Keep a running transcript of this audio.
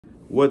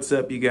What's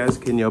up, you guys?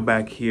 Kenyo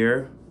back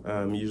here.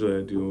 Usually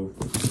I do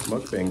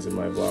mukbangs in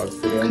my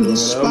vlogs. Today I'm doing an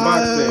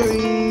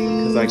unboxing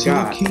because I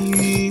got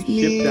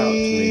shipped out to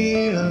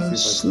me. Let me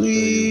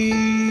see if I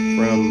can show you.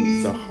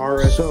 From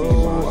Sahara Sea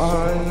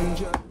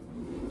Moss.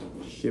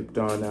 Shipped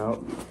on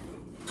out.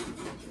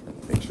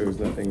 Make sure there's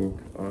nothing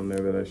on there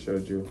that I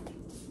showed you.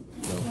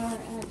 No.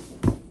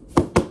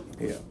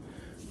 Yeah.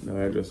 No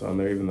address on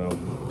there, even though.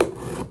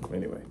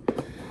 Anyway.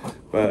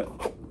 But,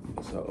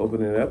 so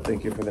open it up.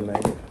 Thank you for the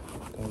knife.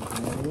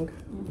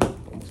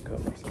 Almost cut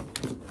myself.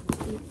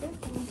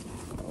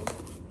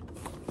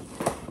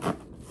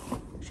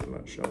 Should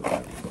not show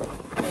that.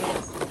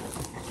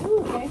 Ooh,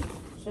 okay.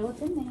 Show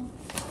what's in there.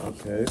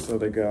 Okay, so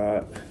they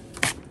got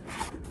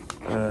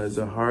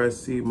Sahara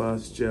Sea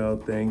Moss Gel.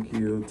 Thank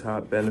you.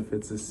 Top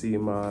benefits of sea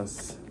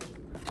moss.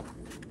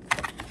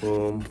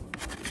 Boom.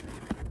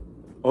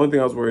 Only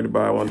thing I was worried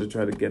about, I wanted to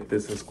try to get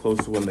this as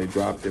close to when they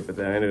dropped it, but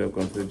then I ended up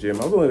going to the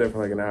gym. I was only there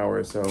for like an hour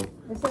or so.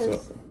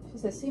 She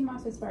says sea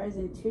moss expires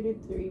in 2 to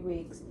 3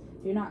 weeks.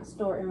 Do not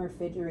store in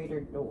refrigerator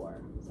door.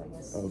 So I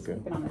guess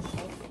keep it on the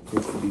shelf.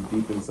 Needs to be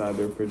deep inside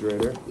the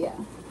refrigerator. Yeah.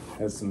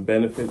 Has some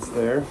benefits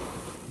there.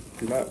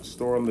 Do not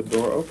store on the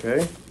door.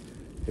 Okay.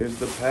 Here's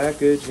the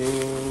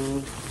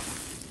packaging.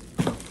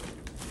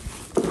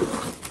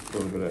 A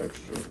little bit of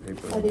extra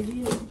paper. Oh, did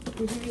you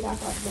read off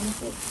the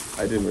benefits?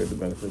 I didn't read the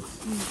benefits.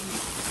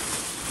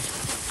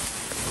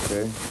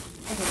 Okay.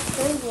 Okay,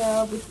 very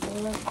well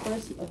before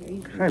first. Okay.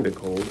 Kind of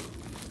cold.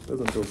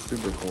 Doesn't feel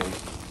super cold.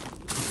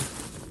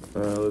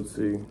 Let's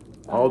see.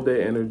 All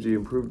day energy,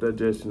 improved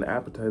digestion,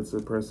 appetite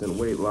suppressant,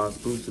 weight loss,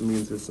 boost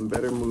immune system,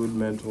 better mood,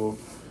 mental,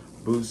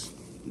 boost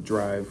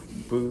drive,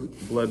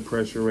 boost blood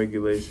pressure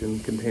regulation,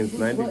 contains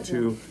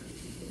 92.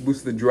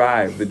 Boost the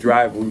drive. The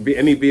drive would be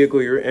any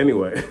vehicle you're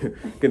anyway.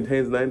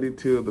 Contains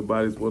 92 of the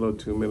body's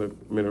 102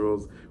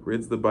 minerals,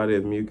 rids the body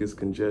of mucus,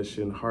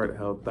 congestion, heart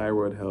health,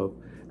 thyroid health,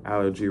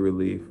 allergy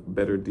relief,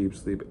 better deep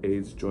sleep,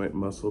 aids joint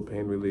muscle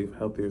pain relief,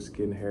 healthier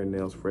skin, hair,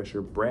 nails,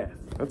 fresher breath.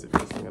 That's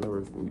interesting. I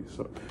never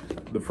saw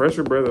the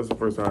fresher breath. That's the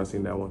first time I've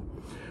seen that one.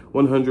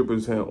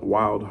 100%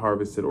 wild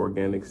harvested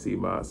organic sea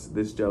moss.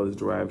 This gel is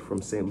derived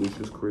from St.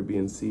 Lucia's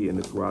Caribbean Sea in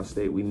its raw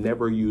state. We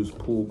never use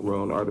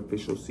pool-grown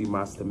artificial sea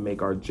moss to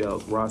make our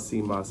gels. Raw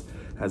sea moss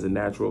has a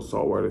natural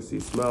saltwater sea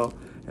smell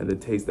and the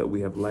taste that we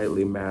have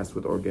lightly masked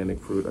with organic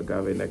fruit,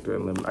 agave nectar,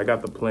 and lemon. I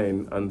got the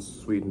plain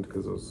unsweetened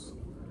because it was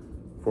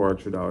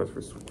 $4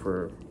 extra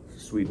for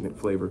sweetened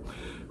flavor.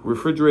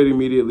 Refrigerate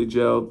immediately,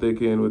 gel,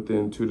 thicken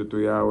within 2 to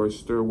 3 hours.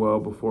 Stir well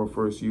before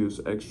first use.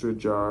 Extra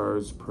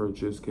jars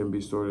purchased can be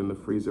stored in the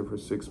freezer for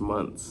 6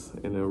 months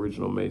in an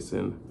original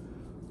mason.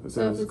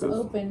 So if it's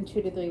open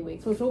 2 to 3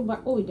 weeks, which we'll be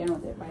done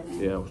with it by then.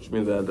 Yeah, which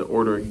means I had to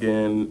order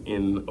again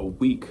in a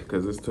week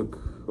because this took,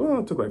 well,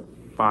 it took like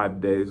 5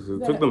 days.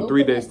 It took them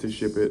 3 days to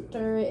ship it.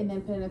 Stir it and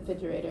then put it in the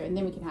refrigerator and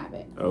then we can have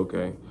it.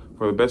 Okay.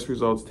 For the best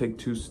results, take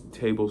 2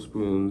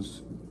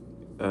 tablespoons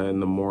in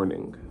the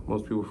morning.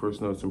 Most people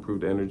first notice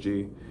improved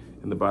energy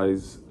in the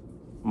body's.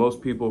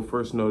 Most people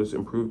first notice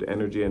improved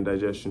energy and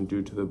digestion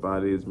due to the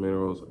body's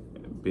minerals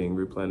being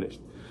replenished.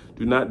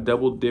 Do not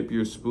double dip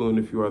your spoon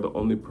if you are the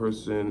only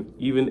person,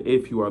 even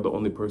if you are the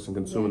only person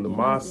consuming the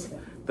moss.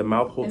 The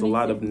mouth holds a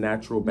lot of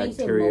natural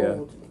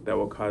bacteria that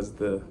will cause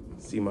the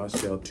sea moss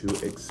gel to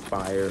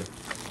expire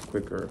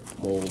quicker,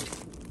 mold.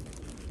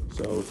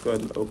 So let's go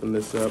ahead and open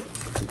this up.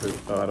 Because,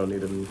 I don't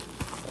need to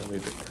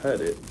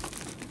cut it.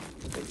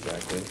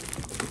 Exactly.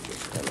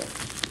 Just kind of.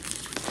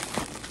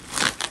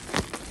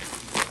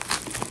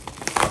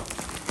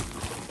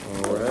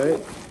 All right.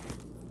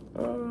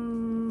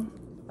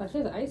 Oh, she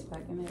has an ice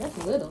pack in there. That's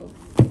little.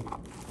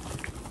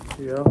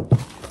 Yeah.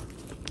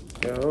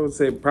 Yeah, I would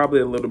say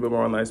probably a little bit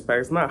more on the ice pack.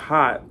 It's not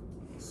hot,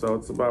 so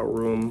it's about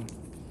room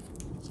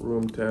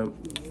temp.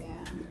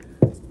 Yeah.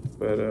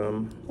 But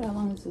How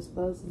long is it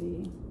supposed to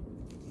be?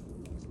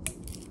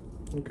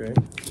 Okay.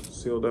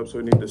 Sealed up, so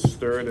we need to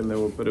stir it and then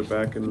we'll put it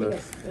back in the,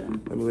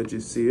 let me let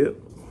you see it.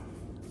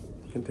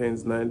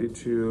 Contains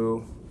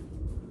 92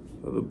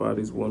 of the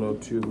body's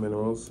 102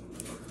 minerals.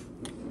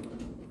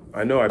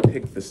 I know I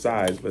picked the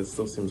size, but it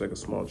still seems like a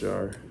small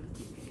jar.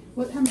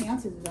 How many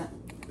ounces is that?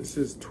 This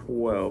is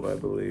 12, I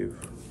believe.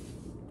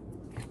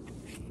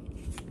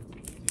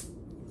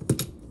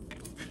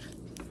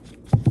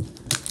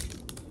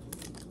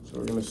 So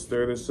we're gonna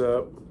stir this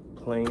up,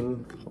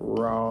 plain,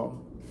 raw.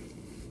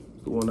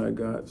 The one I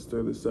got,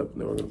 stir this up,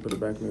 and then we're gonna put it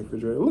back in the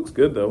refrigerator. It looks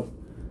good though.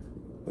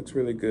 Looks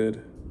really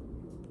good.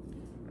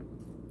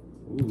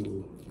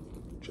 Ooh,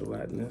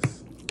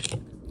 gelatinous.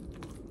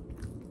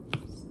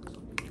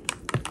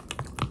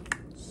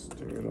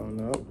 Stir it on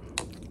up.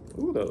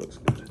 Ooh, that looks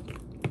good.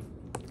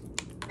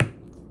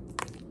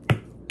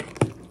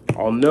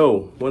 I'll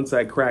know once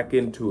I crack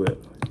into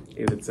it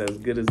if it's as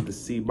good as the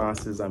sea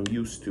mosses I'm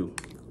used to.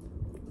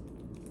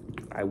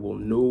 I will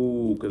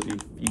know because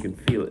you can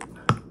feel it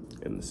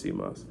in the sea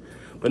moss.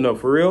 But no,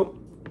 for real,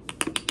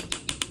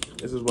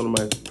 this is one of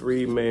my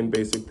 3 main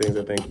basic things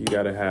I think you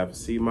gotta have: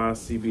 sea moss,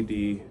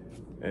 CBD,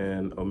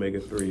 and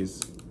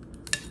omega-3s.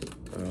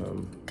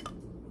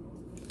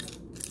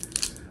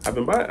 I've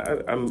been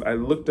buying. I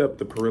looked up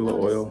the perilla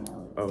oil.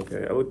 Smell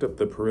Okay, I looked up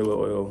the perilla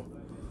oil.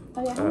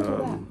 Oh yeah, how much is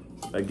that?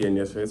 Again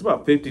yesterday. It's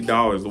about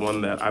 $50. The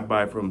one that I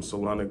buy from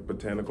Solonic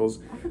Botanicals.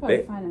 I could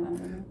probably find it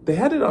under. They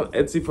had it on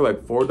Etsy for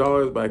like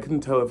 $4, but I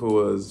couldn't tell if it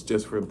was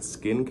just for the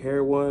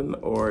skincare one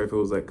or if it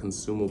was like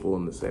consumable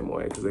in the same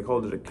way because they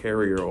called it a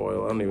carrier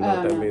oil. I don't even know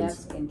what that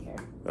means. That's skincare.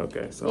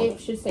 Okay, so It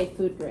should say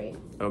food grade.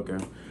 Okay.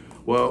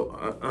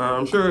 Well,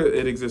 I'm sure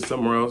it exists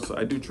somewhere else.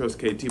 I do trust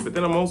KT, but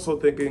then I'm also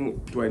thinking,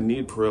 do I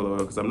need perilla oil?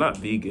 Because I'm not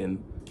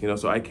vegan, you know,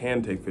 so I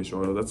can take fish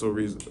oil. That's the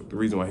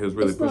reason why he was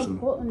really pushing.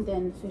 It's more potent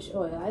than fish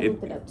oil. I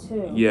looked it up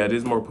too. Yeah, it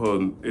is more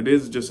potent. It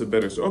is just a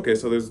better. Okay,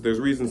 so there's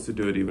reasons to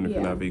do it even if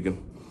you're not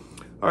vegan.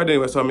 All right,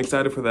 anyway, so I'm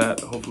excited for that.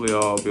 Hopefully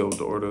I'll be able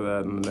to order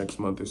that in the next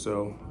month or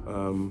so.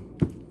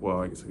 Well,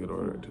 I guess I could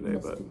order it today,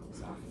 but,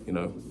 you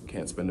know,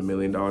 can't spend $1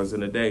 million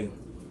in a day.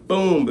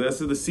 Boom, that's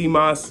the sea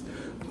moss,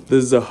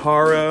 the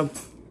Zahara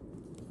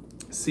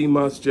sea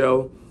moss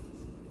gel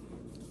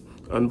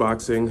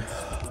unboxing.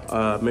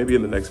 Maybe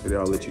in the next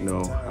video, I'll let you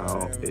know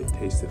how it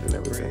tasted and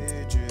everything.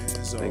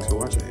 Thanks for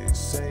watching.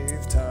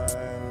 Save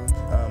time.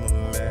 I'm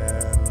a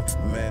man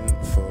meant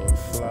for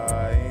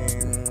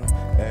flying.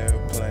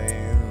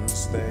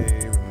 Airplanes,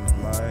 they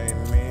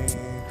remind me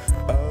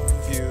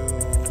of you.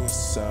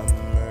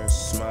 Summer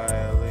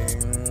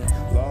smiling,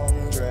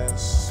 long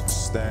dress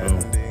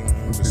standing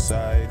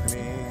beside me.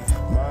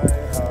 My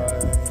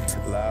heart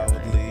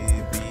loudly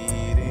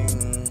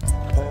beating.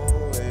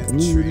 Poetry.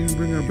 Ooh, we didn't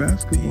bring our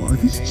basketball. Are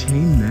these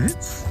chain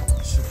nets?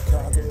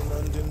 Chicago,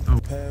 London,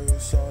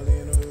 Paris, all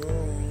in a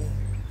row.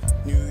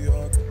 New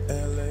York,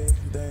 LA,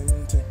 then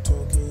to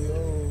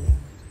Tokyo.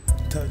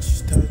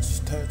 Touch, touch,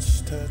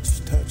 touch,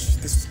 touch, touch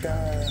the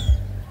sky.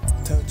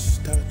 Touch,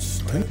 touch,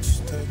 touch,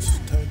 touch,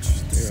 touch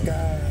the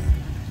sky.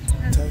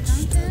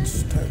 Touch,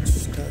 touch,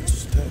 touch,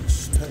 touch,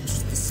 touch,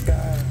 touch the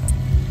sky.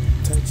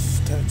 Touch,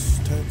 touch,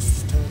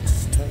 touch, touch,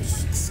 touch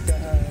the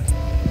sky.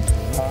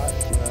 Hot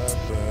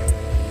rubber,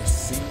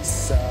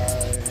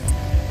 seaside.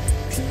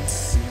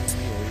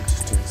 PCH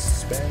to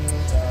spend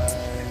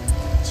time.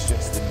 It's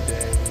just a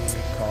day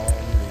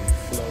calmly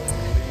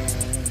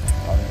floating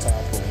on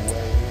top of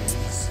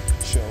waves,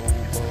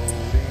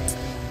 showboating.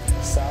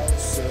 South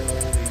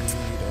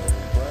Salito,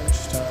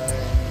 brunch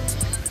time.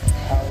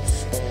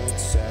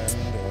 Houseboats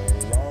and a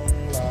long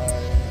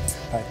line.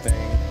 I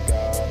thank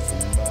God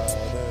for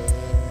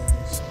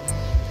mothers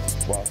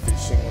while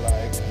fishing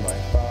like my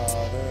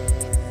father.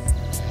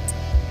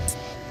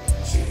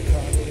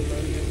 Chicago,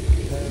 London,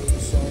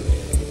 Paris, all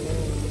in a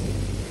row.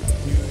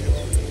 New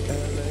York,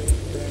 LA,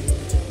 then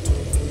to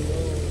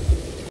Tokyo.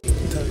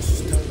 Touch,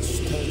 touch,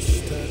 touch,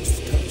 touch,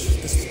 touch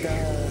the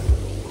sky.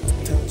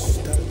 Touch,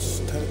 touch,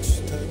 touch,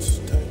 touch,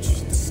 touch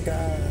the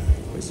sky.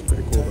 This is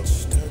pretty cool.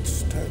 Touch, touch,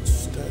 touch,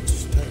 touch,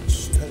 touch,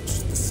 touch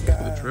the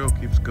sky. The trail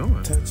keeps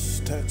going. Touch,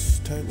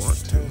 touch,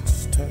 touch,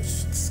 touch,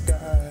 touch the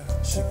sky.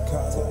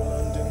 Chicago,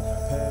 London,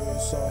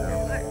 Paris, all in a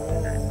row.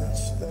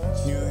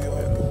 New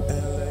York,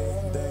 LA,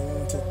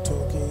 then to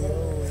Tokyo.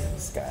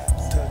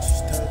 Touch, touch,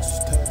 touch,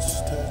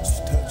 touch,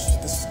 touch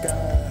the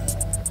sky.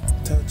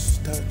 Touch,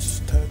 touch,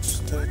 touch,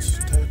 touch,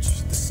 touch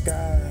the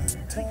sky.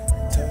 Touch,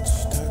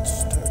 touch,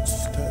 touch,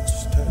 touch, touch,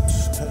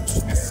 touch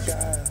the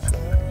sky.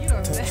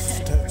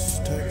 Touch, touch,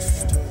 touch,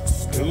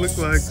 touch. It looked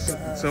like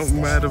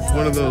something out of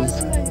one of those.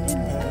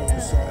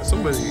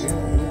 Somebody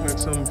looked like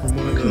something from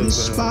one of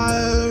those.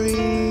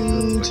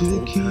 Conspiring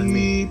to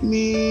keep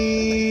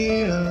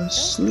me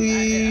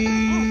asleep.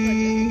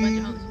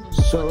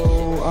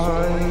 So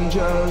I'm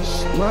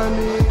just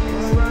running,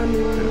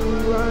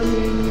 running,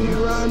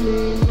 running,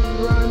 running,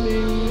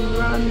 running,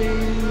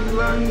 running,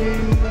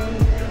 running,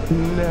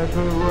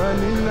 never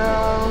running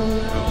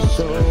out.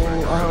 So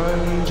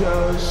I'm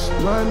just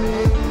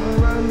running,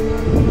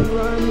 running,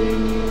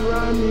 running,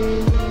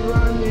 running,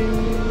 running,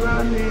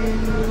 running,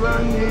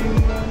 running,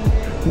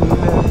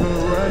 never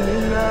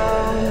running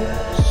out.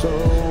 So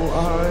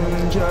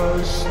I'm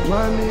just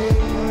running,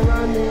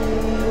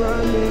 running,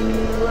 running,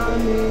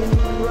 running,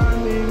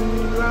 running,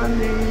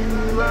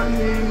 running,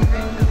 running,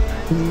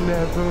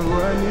 never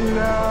running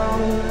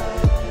out.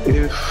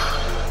 If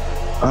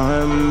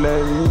I'm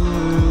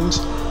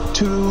meant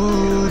to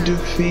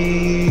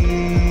defeat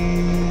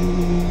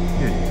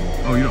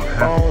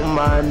all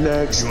my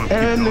next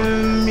enemies,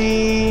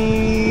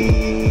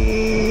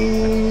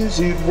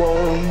 it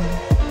won't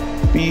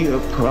be a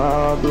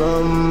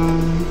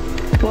problem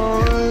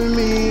for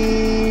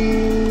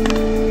me.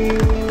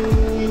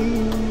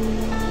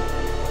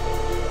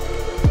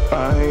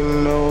 I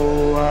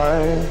know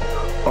I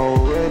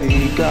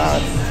already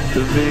got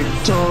the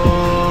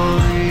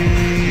victory.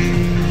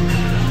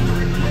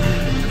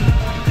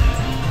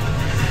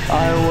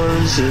 I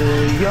was a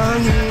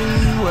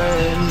youngin'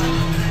 when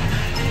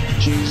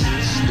Jesus